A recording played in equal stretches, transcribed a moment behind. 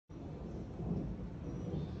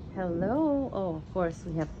Hello. Oh, of course,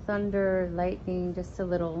 we have thunder, lightning, just a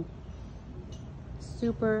little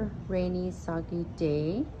super rainy, soggy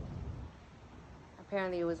day.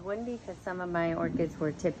 Apparently it was windy because some of my orchids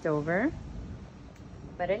were tipped over.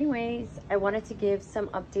 But anyways, I wanted to give some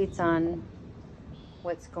updates on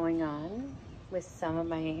what's going on with some of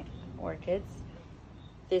my orchids.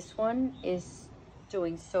 This one is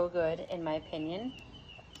doing so good in my opinion.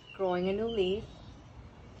 Growing a new leaf.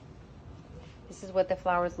 This is what the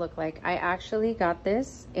flowers look like. I actually got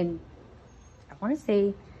this in, I want to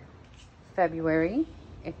say February,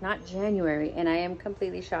 if not January, and I am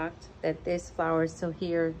completely shocked that this flower is still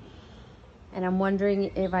here. And I'm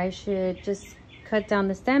wondering if I should just cut down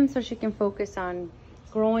the stem so she can focus on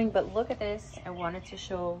growing. But look at this. I wanted to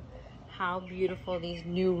show how beautiful these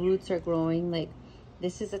new roots are growing. Like,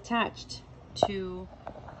 this is attached to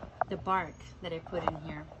the bark that I put in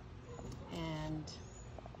here, and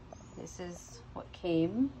this is what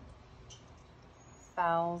came.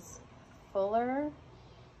 Fowls Fuller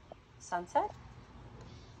Sunset.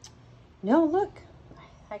 No, look,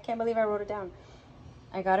 I can't believe I wrote it down.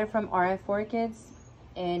 I got it from RF Orchids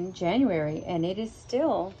in January, and it is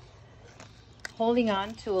still holding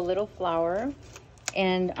on to a little flower.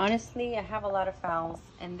 And honestly, I have a lot of phals,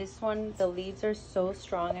 and this one, the leaves are so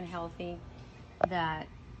strong and healthy that,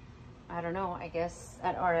 I don't know, I guess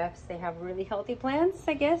at RFs they have really healthy plants,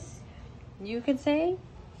 I guess you could say.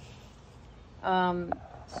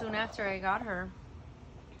 Soon after I got her,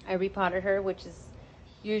 I repotted her, which is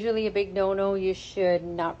usually a big no-no. You should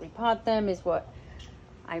not repot them, is what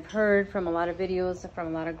I've heard from a lot of videos from a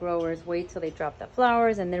lot of growers. Wait till they drop the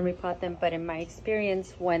flowers and then repot them. But in my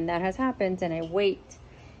experience, when that has happened and I wait,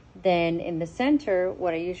 then in the center,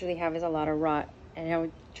 what I usually have is a lot of rot, and I was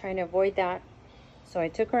trying to avoid that. So I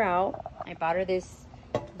took her out. I bought her this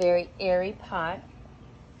very airy pot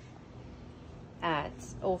at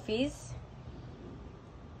Ophi's,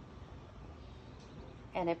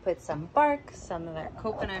 and I put some bark, some of that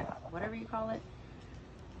coconut, whatever you call it,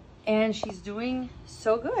 and she's doing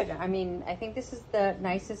so good. I mean, I think this is the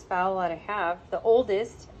nicest phal that I have, the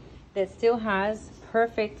oldest, that still has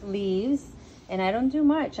perfect leaves. And I don't do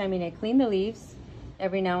much. I mean, I clean the leaves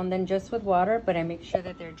every now and then just with water, but I make sure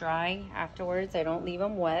that they're dry afterwards. I don't leave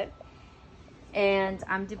them wet. And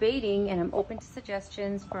I'm debating, and I'm open to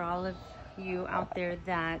suggestions for all of you out there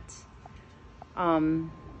that I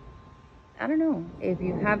don't know if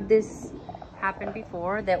you have this happen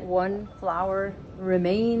before, that one flower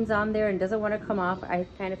remains on there and doesn't want to come off. I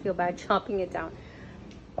kind of feel bad chopping it down,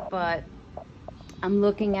 but I'm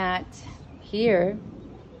looking at here,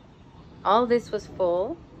 all this was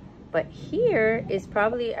full, but here is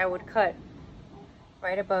probably, I would cut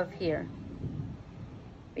right above here,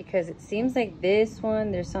 because it seems like this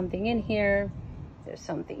one, there's something in here, there's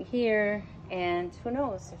something here, and who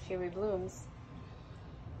knows if she reblooms.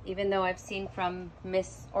 Even though I've seen from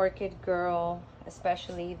Miss Orchid Girl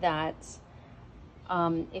especially that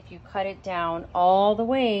if you cut it down all the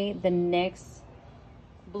way, the next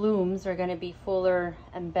blooms are going to be fuller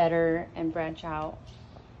and better and branch out.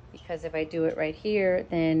 Because if I do it right here,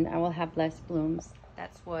 then I will have less blooms.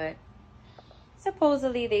 That's what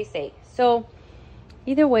supposedly they say. So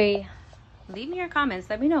either way, leave me your comments.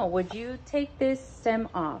 Let me know, would you take this stem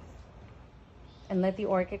off and let the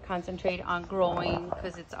orchid concentrate on growing,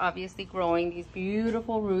 because it's obviously growing these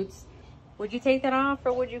beautiful roots? Would you take that off,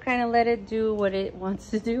 or would you kind of let it do what it wants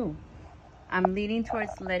to do? I'm leaning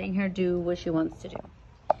towards letting her do what she wants to do.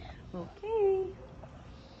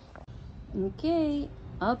 Okay,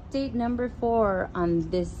 update number 4 on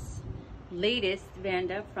this latest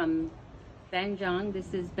Vanda from Banjong.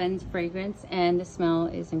 This is Ben's fragrance, and the smell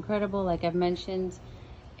is incredible, like I've mentioned.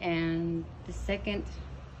 And the second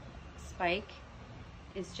spike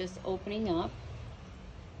is just opening up.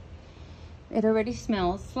 It already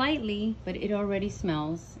smells slightly, but it already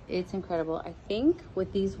smells. It's incredible. I think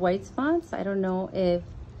with these white spots, I don't know if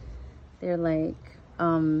they're like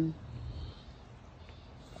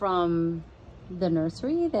from the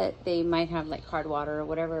nursery, that they might have like hard water or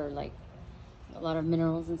whatever, or like a lot of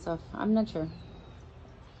minerals and stuff. I'm not sure.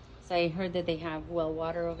 So I heard that they have well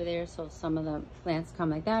water over there, so some of the plants come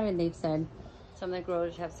like that, and they've said, some of the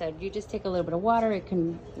growers have said, you just take a little bit of water, it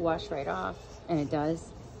can wash right off, and it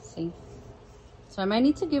does. See? So I might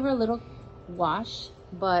need to give her a little wash,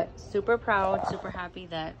 but super proud, super happy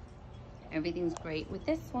that everything's great with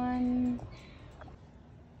this one.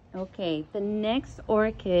 Okay, the next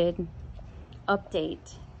orchid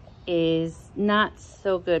update is not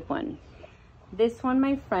so good one. This one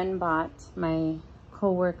my friend bought, my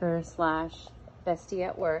co-worker slash bestie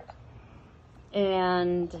at work,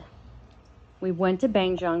 and we went to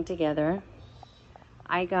Banjong together.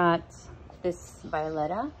 I got this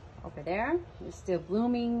Violetta over there. It's still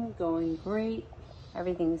blooming, going great.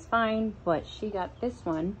 Everything is fine, but she got this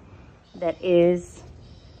one that is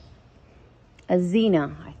a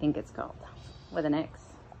Xena, I think it's called, with an X.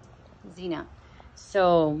 Xena.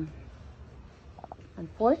 So,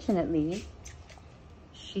 unfortunately,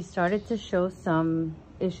 she started to show some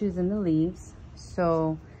issues in the leaves.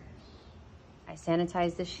 So, I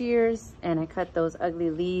sanitized the shears and I cut those ugly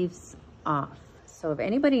leaves off. So if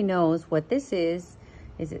anybody knows what this is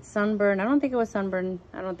it sunburn? I don't think it was sunburn.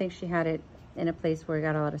 I don't think she had it in a place where it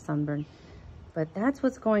got a lot of sunburn. But that's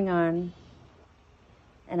what's going on.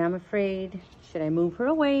 And I'm afraid, should I move her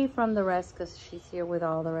away from the rest because she's here with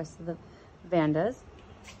all the rest of the Vandas?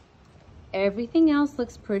 Everything else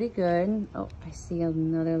looks pretty good. Oh, I see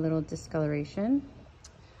another little discoloration.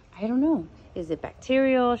 I don't know. Is it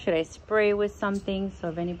bacterial? Should I spray with something? So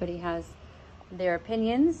if anybody has their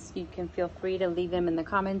opinions, you can feel free to leave them in the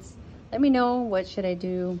comments. Let me know, what should I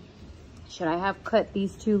do? Should I have cut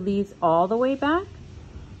these two leaves all the way back?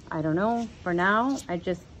 I don't know. For now, I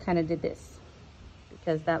just kind of did this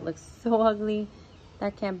because that looks so ugly.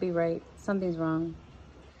 That can't be right. Something's wrong.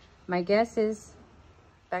 My guess is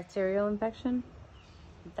bacterial infection.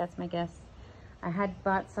 That's my guess. I had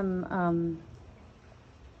bought some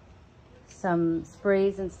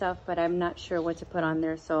sprays and stuff, but I'm not sure what to put on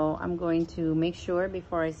there, so I'm going to make sure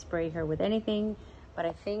before I spray her with anything. But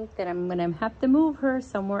I think that I'm gonna have to move her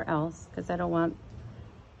somewhere else because I don't want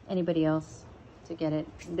anybody else to get it.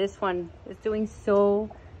 This one is doing so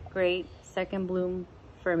great. Second bloom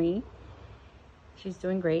for me. She's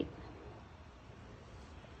doing great.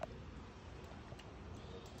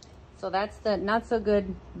 So that's the not so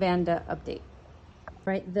good Vanda update.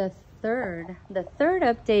 Right, the third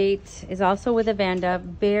update is also with a Vanda.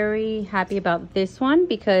 Very happy about this one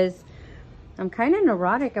because I'm kind of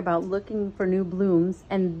neurotic about looking for new blooms.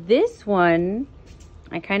 And this one,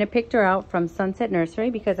 I kind of picked her out from Sunset Nursery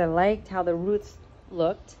because I liked how the roots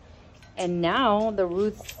looked. And now the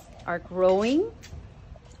roots are growing.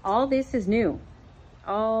 All this is new.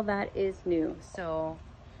 All that is new. So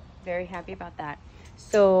very happy about that.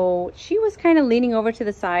 So she was kind of leaning over to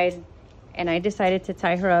the side and I decided to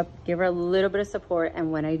tie her up, give her a little bit of support.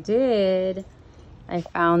 And when I did, I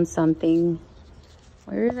found something.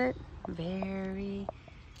 Where is it? Very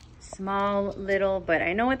small little, but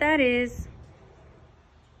I know what that is.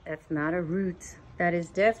 That's not a root. That is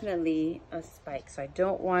definitely a spike. So I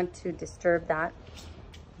don't want to disturb that.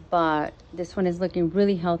 But this one is looking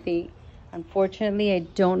really healthy. Unfortunately, I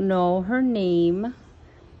don't know her name.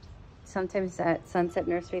 Sometimes at Sunset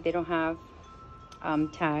Nursery, they don't have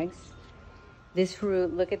tags. This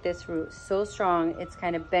root, look at this root, so strong. It's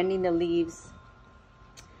kind of bending the leaves.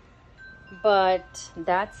 But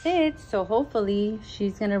that's it. So hopefully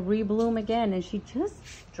she's gonna rebloom again. And she just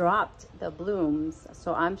dropped the blooms.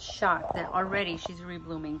 So I'm shocked that already she's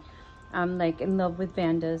reblooming. I'm like in love with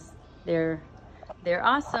Vandas. They're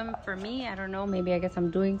awesome for me. I don't know, maybe I guess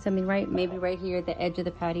I'm doing something right. Maybe right here at the edge of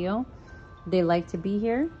the patio, they like to be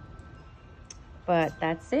here. But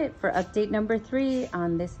that's it for update number 3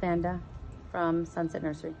 on this Vanda from Sunset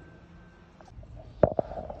Nursery.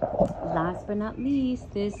 Last but not least,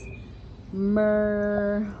 this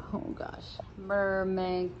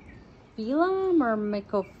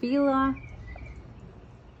Myrmecophila,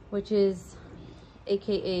 which is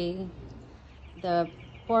aka the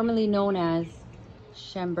formerly known as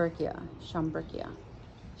Schomburgkia.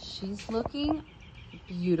 She's looking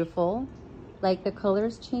beautiful. Like the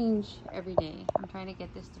colors change every day. I'm trying to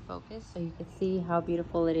get this to focus so you can see how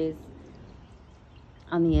beautiful it is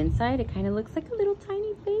on the inside. It kind of looks like a little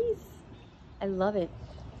tiny face. I love it.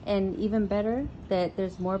 And even better that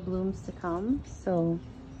there's more blooms to come. So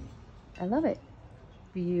I love it.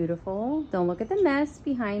 Beautiful. Don't look at the mess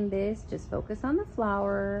behind this. Just focus on the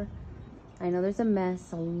flower. I know there's a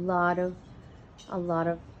mess, a lot of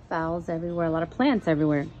fowls everywhere, a lot of plants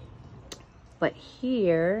everywhere. But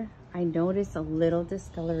here, I noticed a little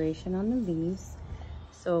discoloration on the leaves.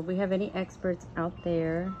 So if we have any experts out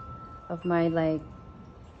there of my like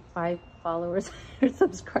 5 followers or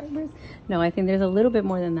subscribers, no, I think there's a little bit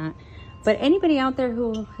more than that. But anybody out there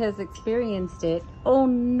who has experienced it, oh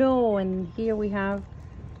no, and here we have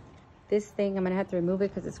this thing. I'm gonna have to remove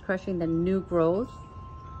it because it's crushing the new growth.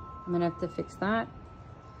 I'm gonna have to fix that.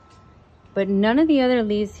 But none of the other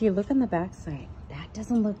leaves here, look on the back side. That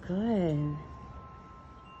doesn't look good.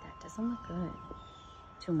 Doesn't look good.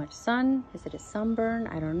 Too much sun. Is it a sunburn?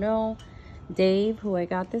 I don't know. Dave, who I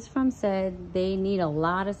got this from, said they need a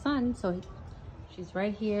lot of sun. So she's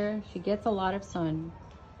right here. She gets a lot of sun.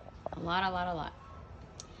 A lot.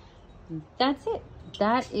 that's it.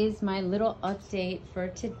 That is my little update for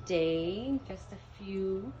today. Just a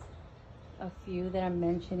few that I'm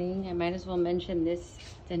mentioning. I might as well mention this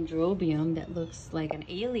dendrobium that looks like an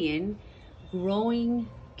alien growing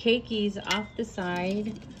keikis off the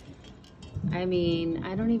side. I mean,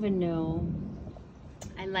 I don't even know.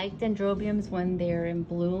 I like dendrobiums when they're in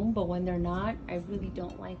bloom, but when they're not, I really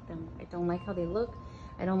don't like them. I don't like how they look.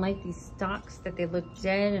 I don't like these stalks that they look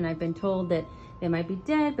dead, and I've been told that they might be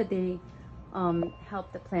dead, but they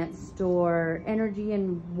help the plant store energy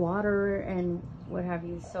and water and what have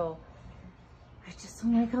you. So I just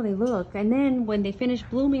don't like how they look. And then when they finish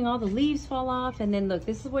blooming, all the leaves fall off, and then look,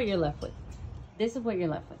 this is what you're left with. This is what you're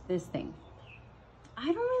left with, this thing. I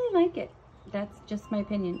don't really like it. That's just my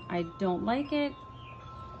opinion. I don't like it.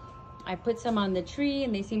 I put some on the tree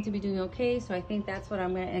and they seem to be doing okay, so I think that's what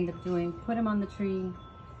I'm going to end up doing. Put them on the tree,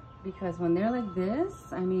 because when they're like this,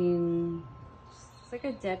 I mean, it's like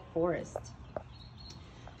a dead forest.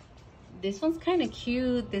 This one's kind of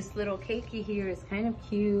cute. This little keiki here is kind of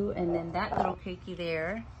cute, and then that little keiki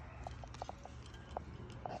there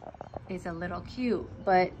is a little cute.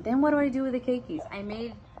 But then what do I do with the keikis? I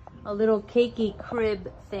made a little keiki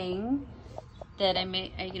crib thing that I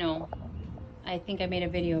made, you know, I think I made a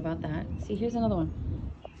video about that. See, here's another one.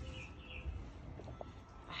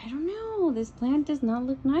 I don't know. This plant does not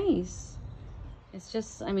look nice. It's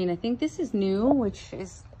just, I mean, I think this is new, which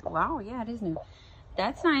is, wow, yeah, it is new.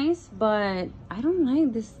 That's nice, but I don't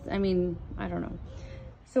like this. I mean, I don't know.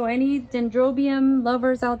 So any dendrobium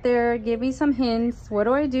lovers out there, give me some hints. What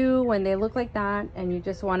do I do when they look like that and you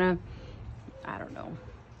just want to, I don't know,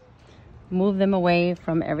 move them away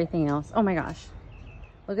from everything else? Oh my gosh.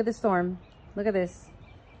 Look at the storm. Look at this.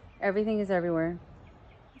 Everything is everywhere.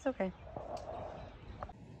 It's okay.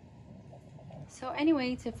 So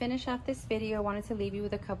anyway, to finish off this video, I wanted to leave you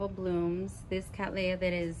with a couple blooms. This Cattleya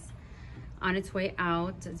that is on its way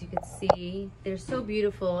out, as you can see, they're so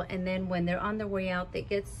beautiful. And then when they're on their way out, they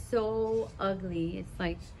get so ugly. It's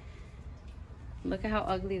like, look at how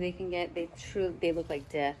ugly they can get. They look like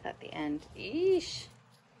death at the end. Eesh.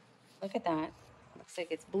 Look at that. Looks like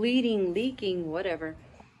it's bleeding, leaking, whatever.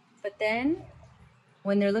 But then,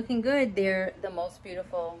 when they're looking good, they're the most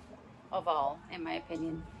beautiful of all, in my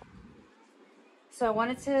opinion. So I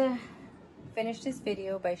wanted to finish this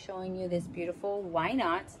video by showing you this beautiful why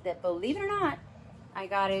not that, believe it or not, I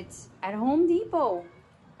got it at Home Depot.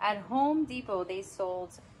 At Home Depot, they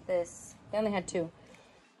sold this. They only had two.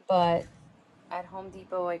 But at Home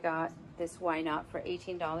Depot, I got this why not for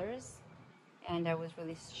 $18. And I was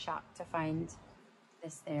really shocked to find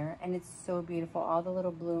this there, and it's so beautiful. All the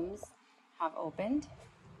little blooms have opened.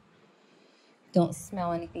 Don't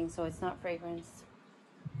smell anything, so it's not fragrance,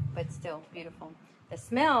 but still beautiful. The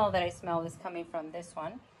smell that I smell is coming from this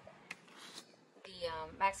one, the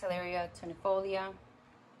Maxillaria tunifolia.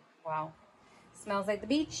 Wow, smells like the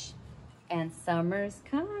beach, and summer's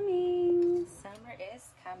coming. Summer is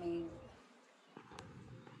coming.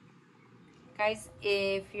 Guys,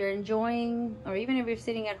 if you're enjoying, or even if you're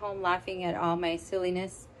sitting at home laughing at all my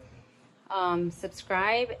silliness,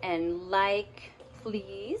 subscribe and like,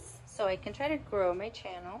 please, so I can try to grow my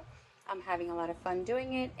channel. I'm having a lot of fun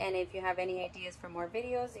doing it, and if you have any ideas for more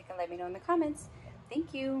videos, you can let me know in the comments.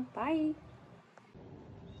 Thank you. Bye.